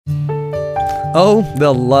Oh,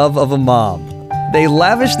 the love of a mom. They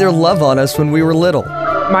lavished their love on us when we were little.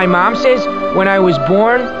 My mom says when I was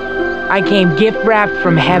born, I came gift wrapped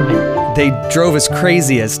from heaven. They drove us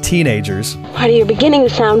crazy as teenagers. Why, you're beginning to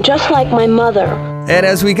sound just like my mother. And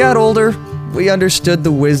as we got older, we understood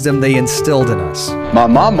the wisdom they instilled in us. My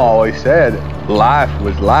mom always said life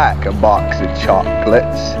was like a box of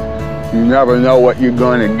chocolates. You never know what you're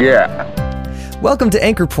going to get. Welcome to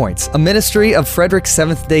Anchor Points, a ministry of Frederick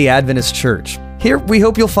Seventh-day Adventist Church. Here, we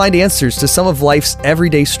hope you'll find answers to some of life's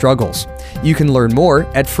everyday struggles. You can learn more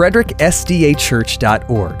at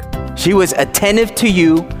fredericksdachurch.org. She was attentive to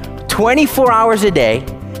you 24 hours a day,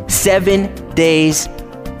 7 days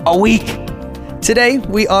a week. Today,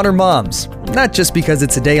 we honor moms, not just because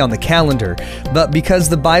it's a day on the calendar, but because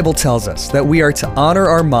the Bible tells us that we are to honor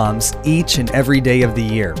our moms each and every day of the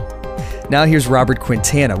year. Now here's Robert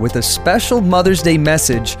Quintana with a special Mother's Day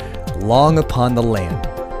message, Long Upon the Land.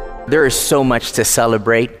 There is so much to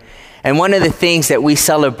celebrate. And one of the things that we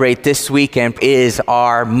celebrate this weekend is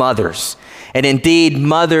our mothers. And indeed,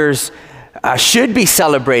 mothers should be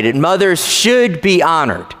celebrated. Mothers should be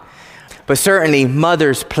honored. But certainly,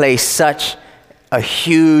 mothers play such a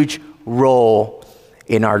huge role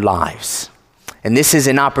in our lives. And this is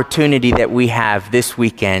an opportunity that we have this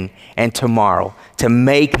weekend and tomorrow to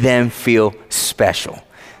make them feel special,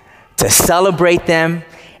 to celebrate them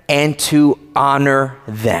and to honor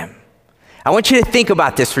them. I want you to think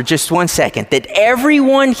about this for just 1 second, that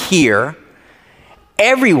everyone here,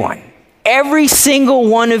 every single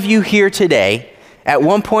one of you here today, at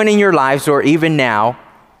one point in your lives or even now,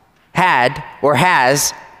 had or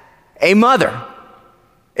has a mother.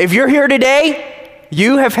 If you're here today,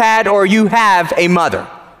 you have had or you have a mother.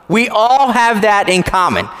 We all have that in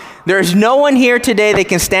common. There's no one here today that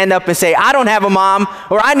can stand up and say, I don't have a mom,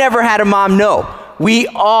 or I never had a mom. No, we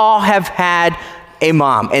all have had a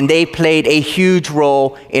mom, and they played a huge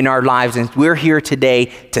role in our lives, and we're here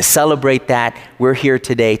today to celebrate that. We're here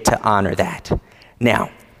today to honor that.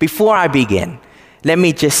 Now, before I begin, let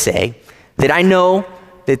me just say that I know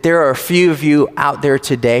that there are a few of you out there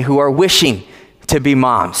today who are wishing to be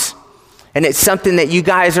moms, and it's something that you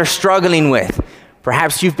guys are struggling with.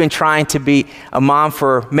 Perhaps you've been trying to be a mom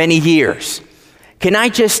for many years. Can I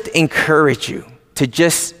just encourage you to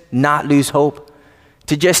just not lose hope,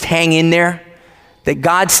 to just hang in there? That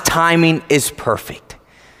God's timing is perfect.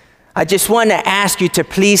 I just want to ask you to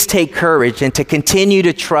please take courage and to continue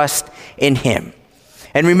to trust in Him.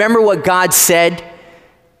 And remember what God said.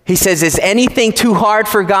 He says, is anything too hard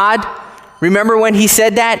for God? Remember when He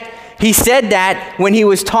said that? He said that when He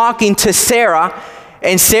was talking to Sarah,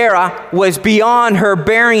 and Sarah was beyond her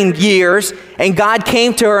bearing years, and God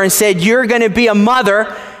came to her and said, you're going to be a mother.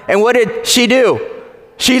 And what did she do?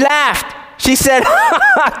 She laughed. She said,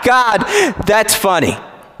 God, that's funny,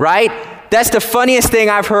 right? That's the funniest thing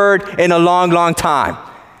I've heard in a long, long time.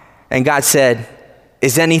 And God said,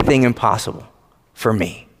 is anything impossible for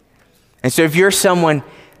me? And so if you're someone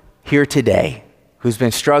here today who's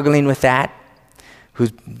been struggling with that, who's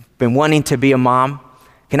been wanting to be a mom,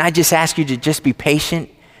 can I just ask you to just be patient,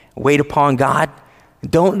 wait upon God?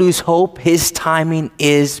 Don't lose hope. His timing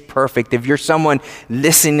is perfect. If you're someone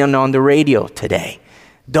listening on the radio today,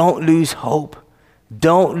 don't lose hope.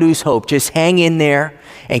 Don't lose hope. Just hang in there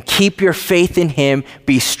and keep your faith in Him.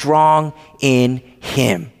 Be strong in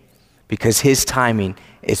Him because His timing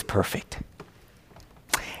is perfect.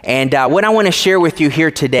 And what I want to share with you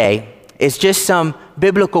here today is just some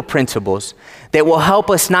biblical principles that will help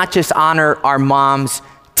us not just honor our moms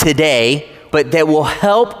today, but that will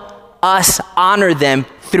help us honor them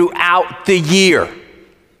throughout the year.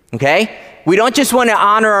 Okay? We don't just want to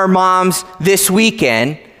honor our moms this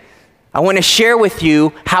weekend. I want to share with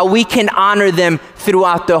you how we can honor them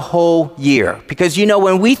throughout the whole year. Because, you know,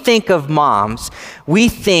 when we think of moms,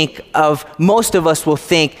 most of us will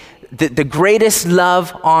think that the greatest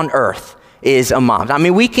love on earth is a mom. I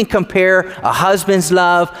mean, we can compare a husband's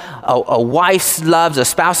love, a wife's love, a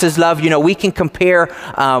spouse's love. You know, we can compare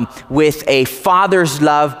with a father's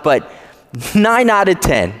love, but 9 out of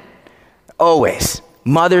 10, always,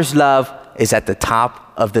 mother's love is at the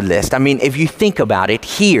top of the list. I mean, if you think about it,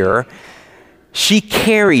 here, she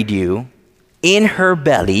carried you in her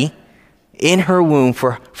belly, in her womb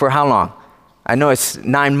for how long? I know it's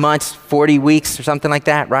 9 months, 40 weeks or something like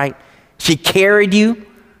that, right? She carried you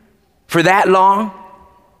for that long.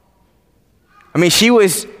 I mean, she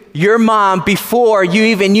was your mom before you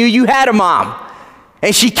even knew you had a mom.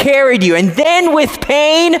 And she carried you. And then with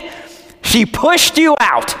pain, she pushed you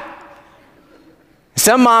out.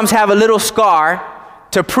 Some moms have a little scar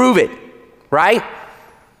to prove it, right?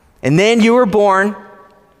 And then you were born,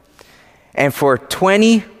 and for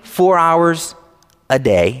 24 hours a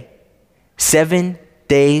day, 7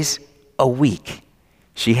 days a week,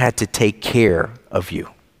 she had to take care of you.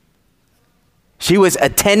 She was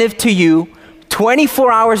attentive to you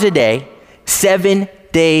 24 hours a day, 7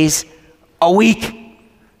 days a week.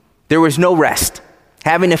 There was no rest.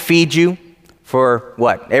 Having to feed you for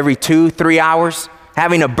every 2-3 hours?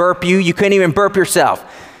 Having to burp you. You couldn't even burp yourself.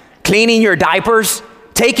 Cleaning your diapers.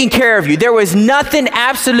 Taking care of you. There was nothing,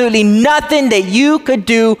 absolutely nothing that you could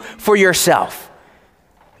do for yourself.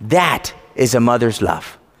 That is a mother's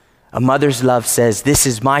love. A mother's love says, this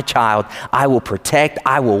is my child. I will protect.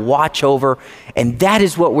 I will watch over. And that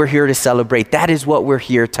is what we're here to celebrate. That is what we're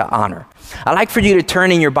here to honor. I'd like for you to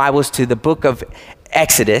turn in your Bibles to the book of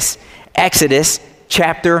Exodus. Exodus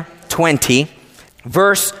chapter 20,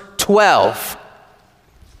 verse 12.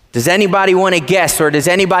 Does anybody want to guess, or does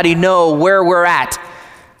anybody know where we're at?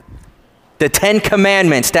 The 10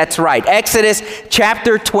 Commandments, that's right. Exodus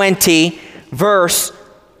chapter 20, verse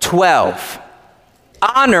 12.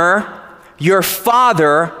 Honor your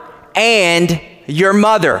father and your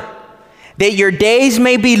mother, that your days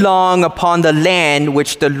may be long upon the land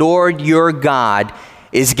which the Lord your God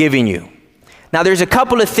is giving you. Now, there's a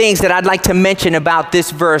couple of things that I'd like to mention about this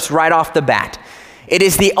verse right off the bat. It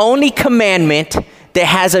is the only commandment that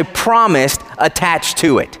has a promise attached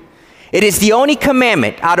to it. It is the only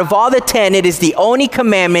commandment out of all the 10, it is the only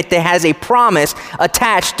commandment that has a promise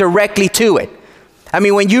attached directly to it. I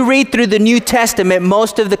mean, when you read through the New Testament,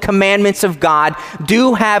 most of the commandments of God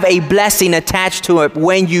do have a blessing attached to it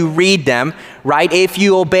when you read them, right? If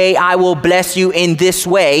you obey, I will bless you in this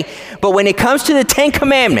way. But when it comes to the 10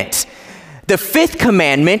 Commandments, the 5th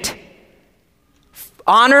commandment,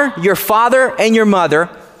 honor your father and your mother,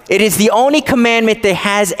 it is the only commandment that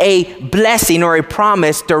has a blessing or a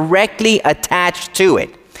promise directly attached to it.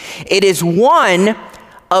 It is one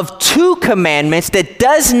of 2 commandments that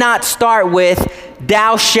does not start with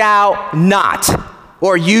thou shalt not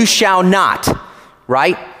or you shall not,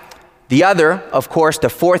 right? The other, of course, the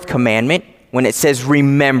 4th commandment, when it says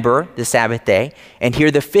remember the Sabbath day, and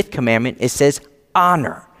here the 5th commandment, it says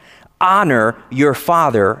honor. Honor your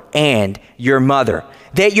father and your mother,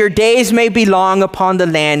 that your days may be long upon the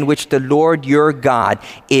land which the Lord your God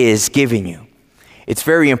is giving you. It's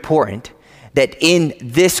very important that in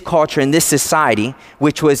this culture, in this society,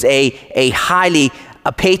 which was a highly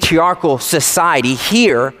patriarchal society,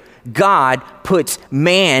 here God puts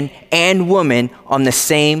man and woman on the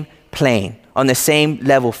same plane, on the same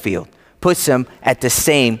level field, puts them at the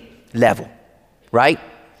same level, right?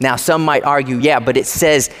 Now, some might argue, yeah, but it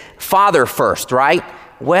says father first, right?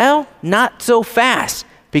 Well, not so fast,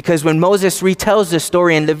 because when Moses retells the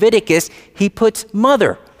story in Leviticus, he puts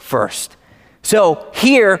mother first. So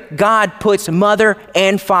here, God puts mother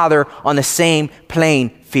and father on the same playing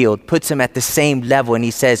field, puts them at the same level, and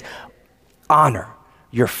he says, honor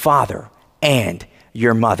your father and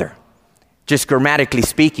your mother. Just grammatically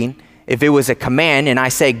speaking, if it was a command and I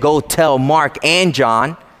say, go tell Mark and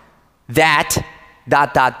John that...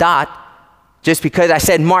 Just because I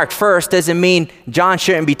said Mark first doesn't mean John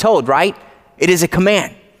shouldn't be told, right? It is a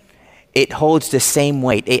command. It holds the same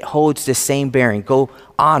weight. It holds the same bearing. Go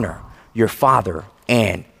honor your father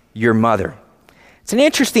and your mother. It's an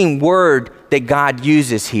interesting word that God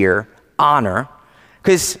uses here, honor,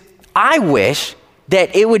 because I wish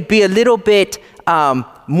that it would be a little bit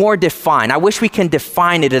more defined. I wish we can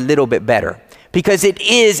define it a little bit better, because it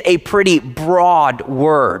is a pretty broad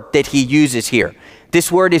word that he uses here. This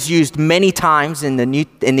word is used many times in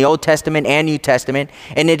the Old Testament and New Testament,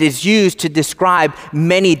 and it is used to describe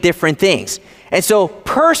many different things. And so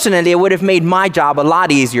personally, it would have made my job a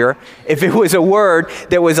lot easier if it was a word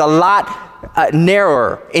that was a lot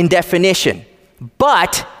narrower in definition.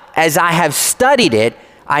 But as I have studied it,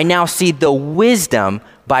 I now see the wisdom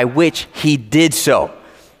by which he did so.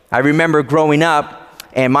 I remember growing up,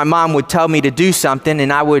 and my mom would tell me to do something,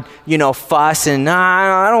 and I would, fuss, and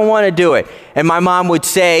I don't want to do it. And my mom would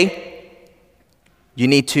say, you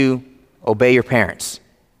need to obey your parents.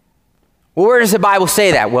 Well, where does the Bible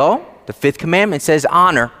say that? Well, the 5th commandment says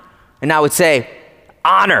honor. And I would say,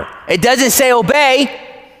 honor. It doesn't say obey,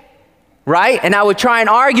 right? And I would try and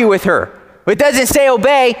argue with her. But it doesn't say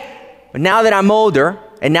obey. But now that I'm older,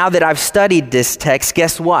 and now that I've studied this text,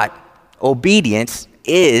 guess what? Obedience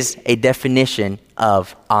is a definition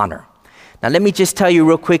of honor. Now, let me just tell you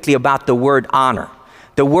real quickly about the word honor.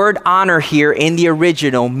 The word honor here in the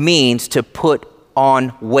original means to put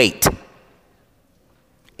on weight.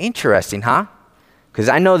 Interesting, huh? Because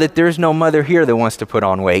I know that there's no mother here that wants to put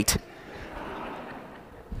on weight.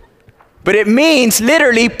 But it means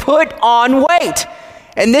literally put on weight.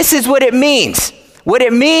 And this is what it means. What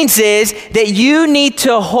it means is that you need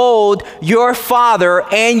to hold your father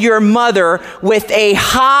and your mother with a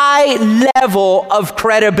high level of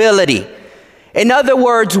credibility. In other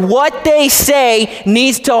words, what they say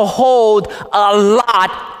needs to hold a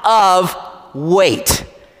lot of weight.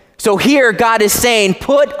 So here God is saying,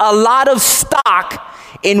 put a lot of stock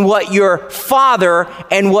in what your father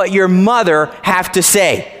and what your mother have to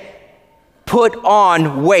say. Put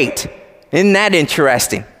on weight. Isn't that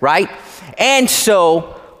interesting, right? And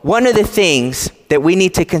so one of the things that we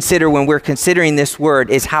need to consider when we're considering this word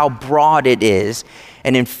is how broad it is.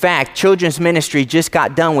 And in fact, children's ministry just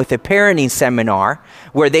got done with a parenting seminar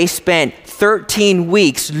where they spent 13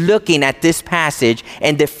 weeks looking at this passage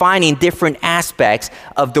and defining different aspects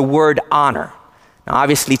of the word honor. Now,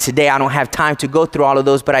 obviously, today I don't have time to go through all of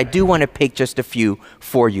those, but I do want to pick just a few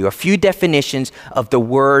for you, a few definitions of the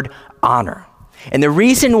word honor. And the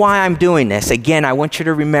reason why I'm doing this, again, I want you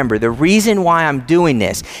to remember, the reason why I'm doing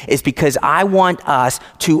this is because I want us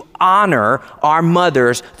to honor our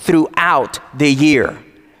mothers throughout the year.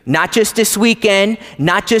 Not just this weekend,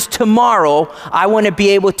 not just tomorrow. I want to be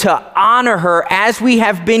able to honor her as we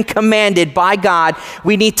have been commanded by God.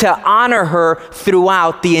 We need to honor her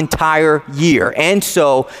throughout the entire year. And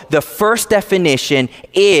so the first definition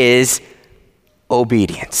is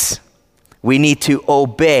obedience. We need to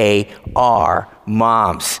obey our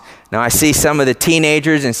moms. Now, I see some of the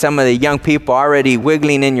teenagers and some of the young people already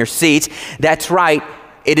wiggling in your seats. That's right.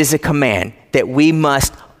 It is a command that we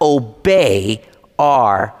must obey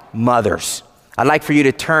our mothers. I'd like for you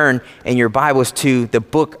to turn in your Bibles to the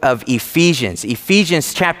book of Ephesians.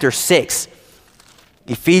 Ephesians chapter 6.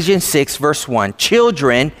 Ephesians 6, verse 1.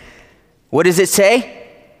 Children, what does it say?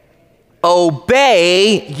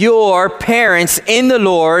 Obey your parents in the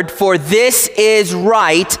Lord, for this is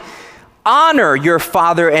right. Honor your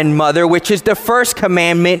father and mother, which is the first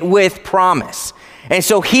commandment with promise. And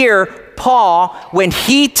so here, Paul, when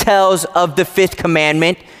he tells of the fifth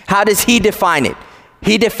commandment, how does he define it?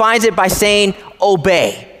 He defines it by saying,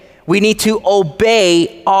 obey. We need to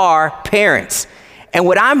obey our parents. And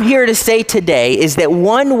what I'm here to say today is that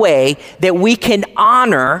one way that we can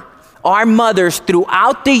honor our mothers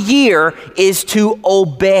throughout the year is to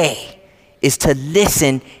obey, is to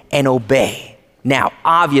listen and obey. Now,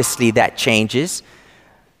 obviously that changes.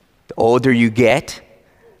 The older you get,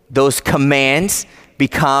 those commands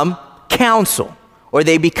become counsel or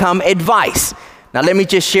they become advice. Now, let me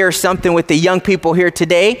just share something with the young people here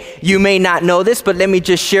today. You may not know this, but let me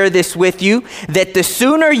just share this with you, that the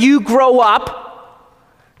sooner you grow up,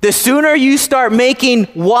 the sooner you start making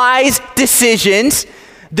wise decisions,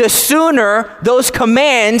 the sooner those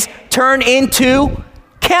commands turn into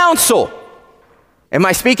counsel. Am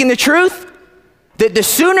I speaking the truth? That the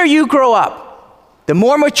sooner you grow up, the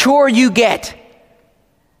more mature you get,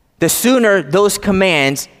 the sooner those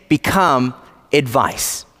commands become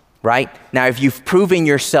advice, right? Now, if you've proven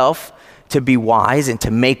yourself to be wise and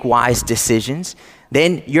to make wise decisions,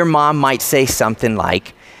 then your mom might say something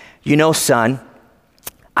like, you know, son,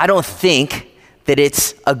 I don't think that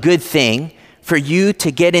it's a good thing for you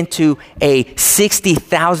to get into a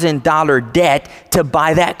 $60,000 debt to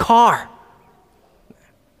buy that car.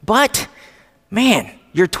 But, man,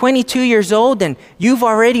 you're 22 years old and you've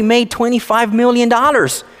already made $25 million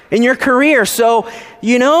in your career. So,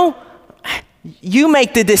 you know, you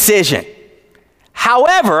make the decision.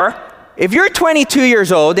 However, if you're 22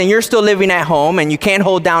 years old and you're still living at home and you can't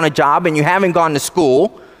hold down a job and you haven't gone to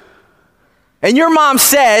school, and your mom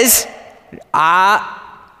says,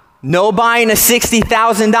 no buying a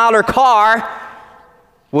 $60,000 car,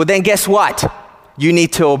 well then guess what? You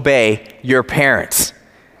need to obey your parents.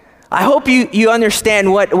 I hope you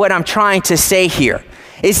understand what I'm trying to say here,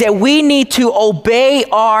 is that we need to obey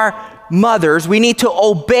our mothers. We need to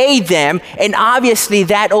obey them. And obviously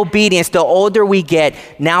that obedience, the older we get,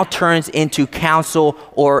 now turns into counsel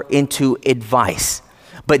or into advice.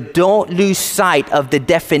 But don't lose sight of the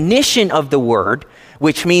definition of the word,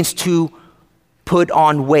 which means to put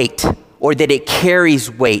on weight, or that it carries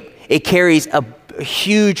weight. It carries a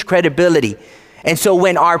huge credibility. And so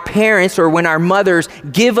when our parents or when our mothers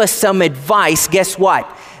give us some advice, guess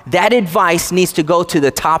what? That advice needs to go to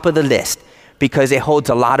the top of the list because it holds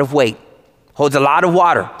a lot of weight, holds a lot of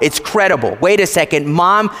water. It's credible. Wait a second,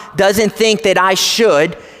 mom doesn't think that I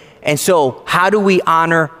should. And so how do we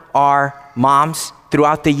honor our moms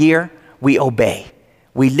throughout the year? We obey.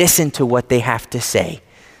 We listen to what they have to say.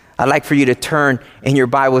 I'd like for you to turn in your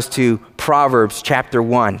Bibles to Proverbs chapter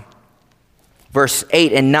 1, verse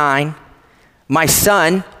 8 and 9. My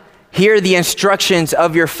son, hear the instructions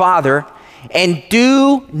of your father, and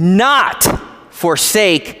do not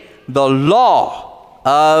forsake the law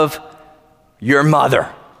of your mother.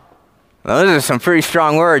 Those are some pretty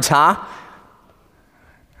strong words, huh?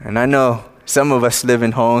 And I know some of us live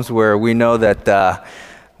in homes where we know that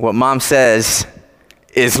what mom says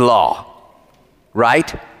is law,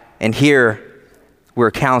 right? And here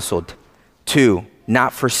we're counseled to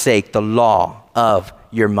not forsake the law of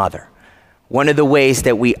your mother. One of the ways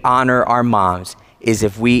that we honor our moms is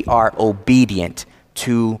if we are obedient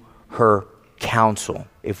to her counsel,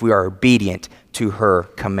 if we are obedient to her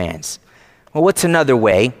commands. Well, what's another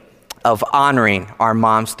way of honoring our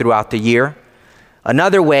moms throughout the year?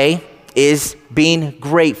 Another way is being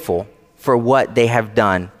grateful for what they have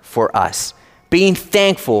done for us, being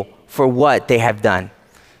thankful for what they have done.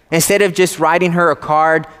 Instead of just writing her a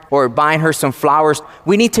card or buying her some flowers,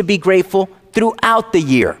 we need to be grateful throughout the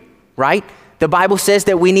year, right? The Bible says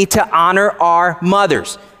that we need to honor our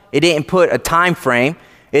mothers. It didn't put a time frame.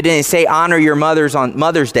 It didn't say honor your mothers on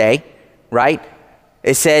Mother's Day, right?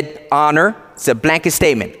 It said honor. It's a blanket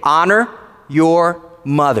statement. Honor your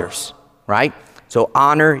mothers, right? So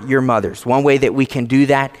honor your mothers. One way that we can do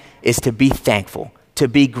that is to be thankful, to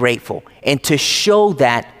be grateful, and to show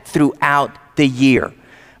that throughout the year.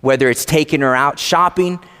 Whether it's taking her out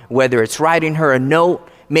shopping, whether it's writing her a note,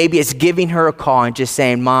 maybe it's giving her a call and just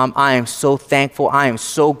saying, Mom, I am so thankful. I am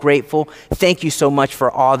so grateful. Thank you so much for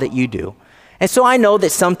all that you do. And so I know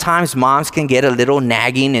that sometimes moms can get a little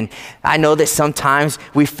nagging, and I know that sometimes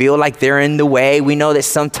we feel like they're in the way. We know that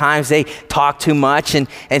sometimes they talk too much, and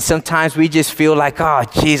sometimes we just feel like, oh,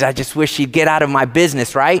 geez, I just wish she'd get out of my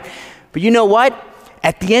business, right? But you know what?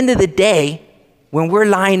 At the end of the day, when we're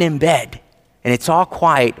lying in bed and it's all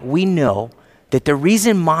quiet, we know that the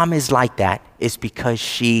reason mom is like that is because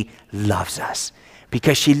she loves us.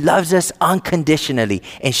 Because she loves us unconditionally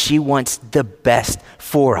and she wants the best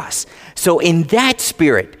for us. So in that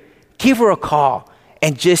spirit, give her a call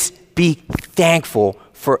and just be thankful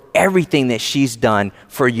for everything that she's done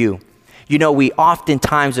for you. You know, we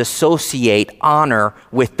oftentimes associate honor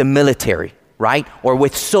with the military, right? Or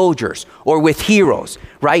with soldiers or with heroes,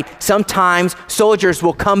 right? Sometimes soldiers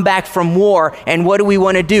will come back from war, and what do we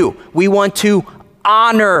want to do? We want to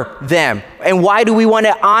honor them. And why do we want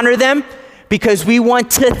to honor them? Because we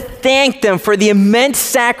want to thank them for the immense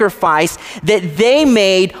sacrifice that they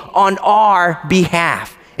made on our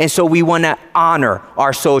behalf. And so we want to honor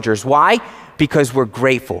our soldiers. Why? Because we're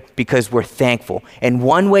grateful, because we're thankful. And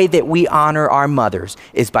one way that we honor our mothers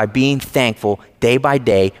is by being thankful day by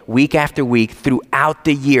day, week after week, throughout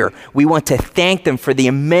the year. We want to thank them for the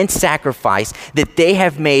immense sacrifice that they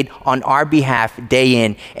have made on our behalf day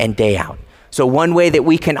in and day out. So one way that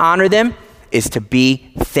we can honor them is to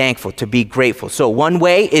be thankful, to be grateful. So one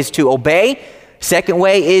way is to obey. Second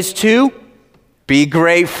way is to be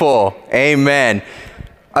grateful. Amen.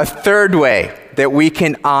 A third way that we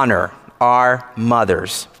can honor our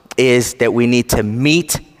mothers is that we need to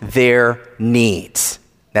meet their needs.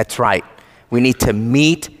 That's right. We need to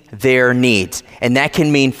meet their needs. And that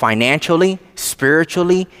can mean financially,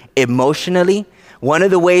 spiritually, emotionally. One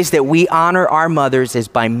of the ways that we honor our mothers is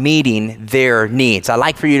by meeting their needs. I'd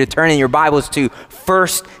like for you to turn in your Bibles to 1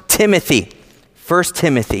 Timothy. 1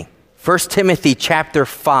 Timothy chapter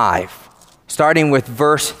 5, starting with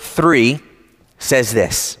verse 3, says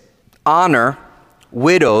this: honor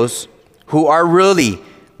widows who are really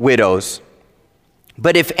widows.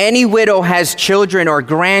 But if any widow has children or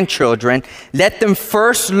grandchildren, let them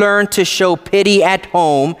first learn to show pity at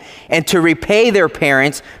home and to repay their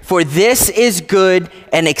parents, for this is good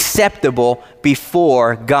and acceptable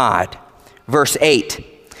before God. Verse 8.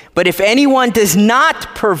 But if anyone does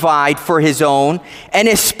not provide for his own, and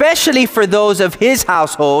especially for those of his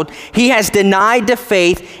household, he has denied the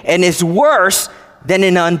faith and is worse than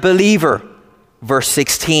an unbeliever. Verse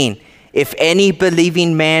 16. If any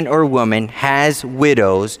believing man or woman has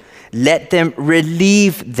widows, let them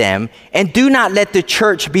relieve them, and do not let the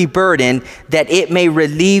church be burdened, that it may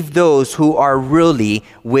relieve those who are really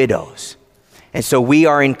widows. And so we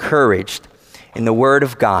are encouraged in the Word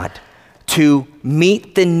of God to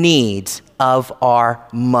meet the needs of our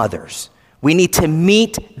mothers. We need to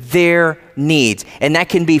meet their needs. And that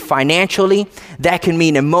can be financially, that can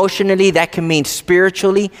mean emotionally, that can mean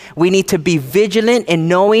spiritually. We need to be vigilant in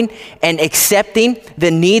knowing and accepting the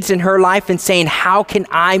needs in her life and saying, how can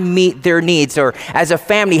I meet their needs? Or as a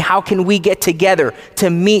family, how can we get together to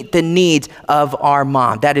meet the needs of our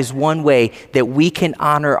mom? That is one way that we can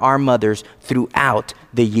honor our mothers throughout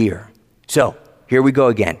the year. So here we go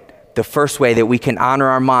again. The first way that we can honor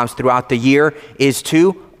our moms throughout the year is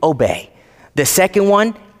to obey. The second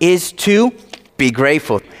one is to be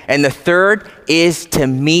grateful. And the third is to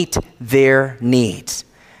meet their needs.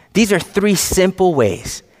 These are three simple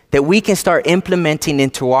ways that we can start implementing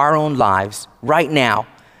into our own lives right now.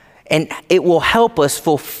 And it will help us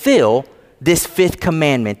fulfill this fifth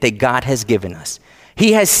commandment that God has given us.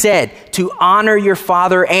 He has said to honor your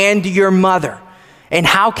father and your mother. And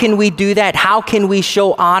how can we do that? How can we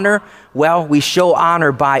show honor? Well, we show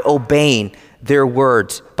honor by obeying their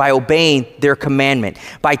words, by obeying their commandment,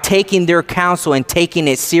 by taking their counsel and taking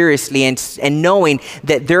it seriously, and knowing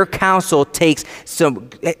that their counsel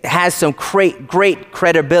has some great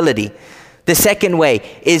credibility. The second way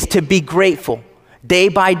is to be grateful. Day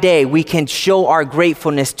by day, we can show our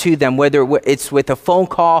gratefulness to them, whether it's with a phone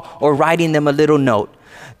call or writing them a little note.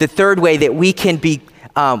 The third way that we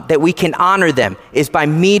can honor them is by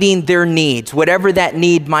meeting their needs. Whatever that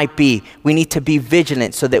need might be, we need to be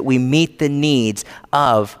vigilant so that we meet the needs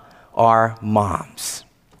of our moms.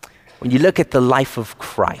 When you look at the life of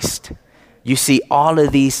Christ, you see all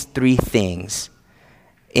of these three things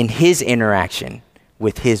in his interaction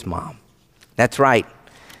with his mom. That's right.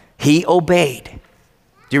 He obeyed.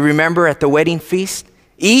 Do you remember at the wedding feast?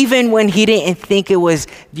 Even when he didn't think it was,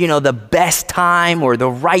 the best time or the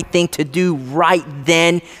right thing to do right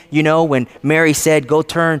then, when Mary said, go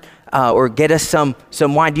turn or get us some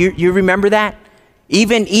wine. Do you remember that?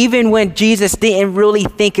 Even when Jesus didn't really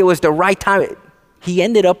think it was the right time, he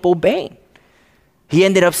ended up obeying. He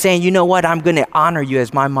ended up saying, you know what? I'm going to honor you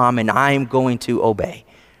as my mom, and I am going to obey,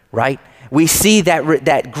 right? We see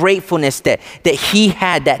that gratefulness that he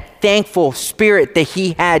had, that thankful spirit that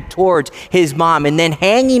he had towards his mom. And then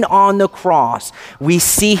hanging on the cross, we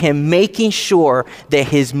see him making sure that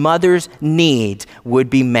his mother's needs would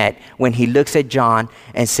be met when he looks at John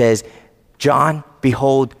and says, John,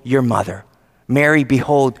 behold your mother. Mary,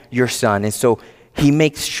 behold your son. And so he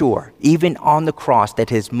makes sure, even on the cross, that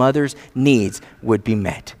his mother's needs would be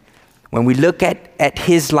met. When we look at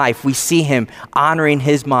his life, we see him honoring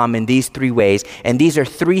his mom in these three ways. And these are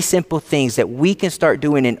three simple things that we can start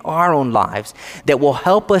doing in our own lives that will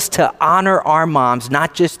help us to honor our moms,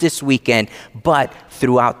 not just this weekend, but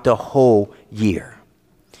throughout the whole year.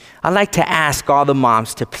 I'd like to ask all the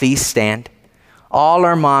moms to please stand. All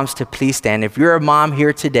our moms to please stand. If you're a mom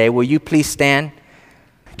here today, will you please stand?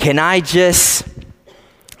 Can I just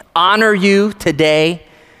honor you today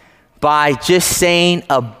by just saying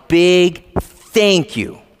a big thank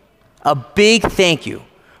you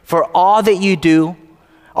for all that you do,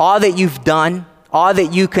 all that you've done, all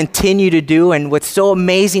that you continue to do. And what's so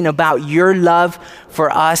amazing about your love for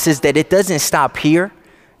us is that it doesn't stop here.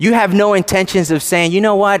 You have no intentions of saying, you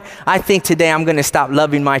know what, I think today I'm going to stop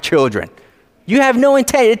loving my children. You have no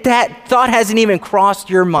intent. That thought hasn't even crossed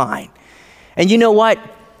your mind. And you know what?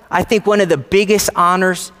 I think one of the biggest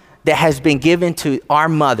honors that has been given to our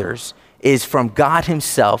mothers is from God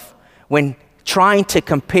himself when trying to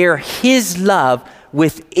compare his love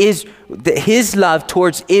with his love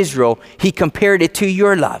towards Israel. He compared it to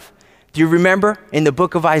your love. Do you remember in the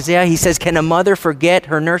book of Isaiah, he says, can a mother forget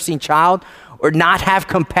her nursing child or not have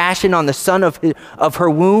compassion on the son of her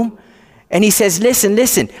womb? And he says,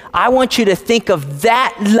 listen, I want you to think of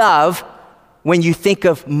that love when you think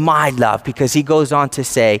of my love, because he goes on to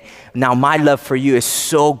say, now my love for you is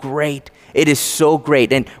so great. It is so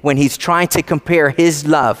great. And when he's trying to compare his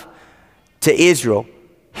love to Israel,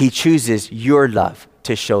 he chooses your love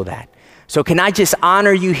to show that. So can I just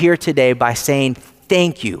honor you here today by saying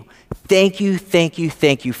thank you. Thank you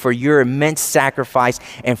for your immense sacrifice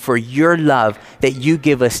and for your love that you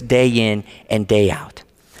give us day in and day out.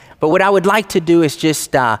 But what I would like to do is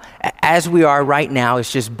just, as we are right now,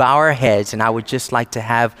 is just bow our heads, and I would just like to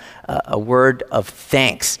have a word of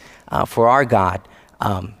thanks for our God,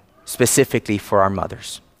 specifically for our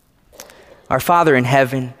mothers. Our Father in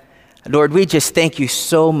heaven, Lord, we just thank you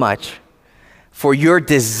so much for your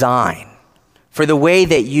design, for the way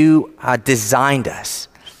that you designed us.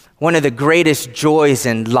 One of the greatest joys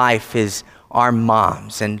in life is our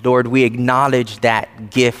moms, and Lord, we acknowledge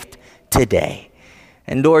that gift today.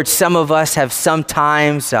 And Lord, some of us have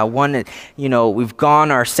sometimes we've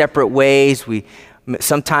gone our separate ways.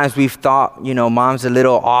 Sometimes we've thought, mom's a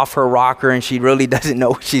little off her rocker and she really doesn't know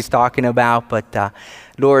what she's talking about. But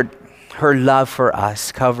Lord, her love for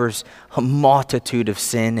us covers a multitude of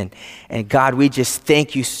sin. And God, we just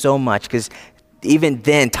thank you so much, because even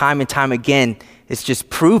then, time and time again, it's just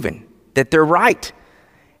proven that they're right.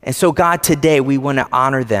 And so God, today we want to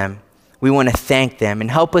honor them. We want to thank them,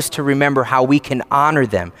 and help us to remember how we can honor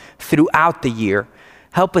them throughout the year.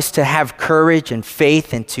 Help us to have courage and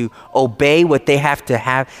faith and to obey what they have to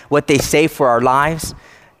have, what they say for our lives,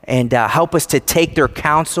 and help us to take their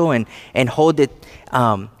counsel and hold it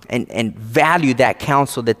and value that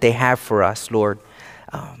counsel that they have for us, Lord.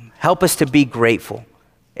 Help us to be grateful.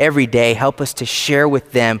 every day. Help us to share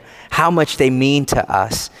with them how much they mean to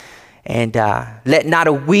us. And let not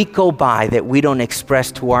a week go by that we don't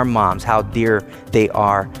express to our moms how dear they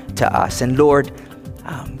are to us. And Lord,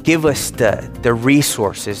 give us the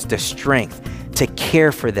resources, the strength to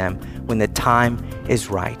care for them when the time is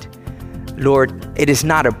right. Lord, it is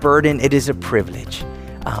not a burden, it is a privilege.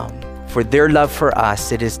 For their love for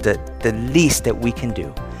us, it is the least that we can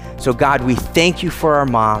do. So God, we thank you for our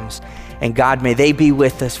moms, and God, may they be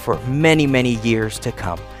with us for many, many years to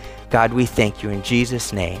come. God, we thank you in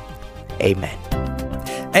Jesus' name. Amen.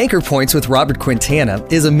 Anchor Points with Robert Quintana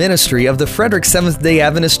is a ministry of the Frederick Seventh-day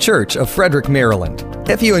Adventist Church of Frederick, Maryland.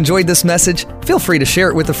 If you enjoyed this message, feel free to share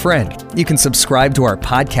it with a friend. You can subscribe to our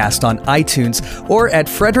podcast on iTunes or at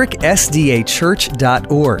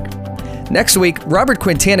fredericksdachurch.org. Next week, Robert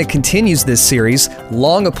Quintana continues this series,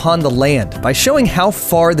 Long Upon the Land, by showing how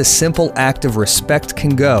far the simple act of respect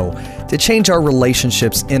can go to change our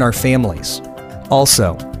relationships in our families.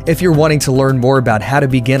 Also, if you're wanting to learn more about how to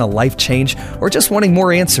begin a life change or just wanting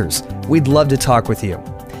more answers, we'd love to talk with you.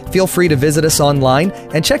 Feel free to visit us online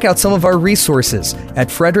and check out some of our resources at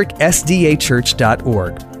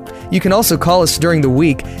fredericksdachurch.org. You can also call us during the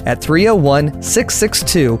week at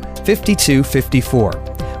 301-662-5254.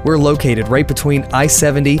 We're located right between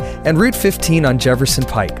I-70 and Route 15 on Jefferson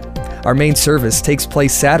Pike. Our main service takes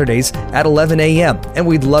place Saturdays at 11 a.m., and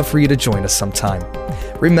we'd love for you to join us sometime.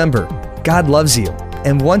 Remember, God loves you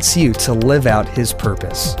and wants you to live out His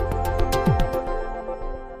purpose.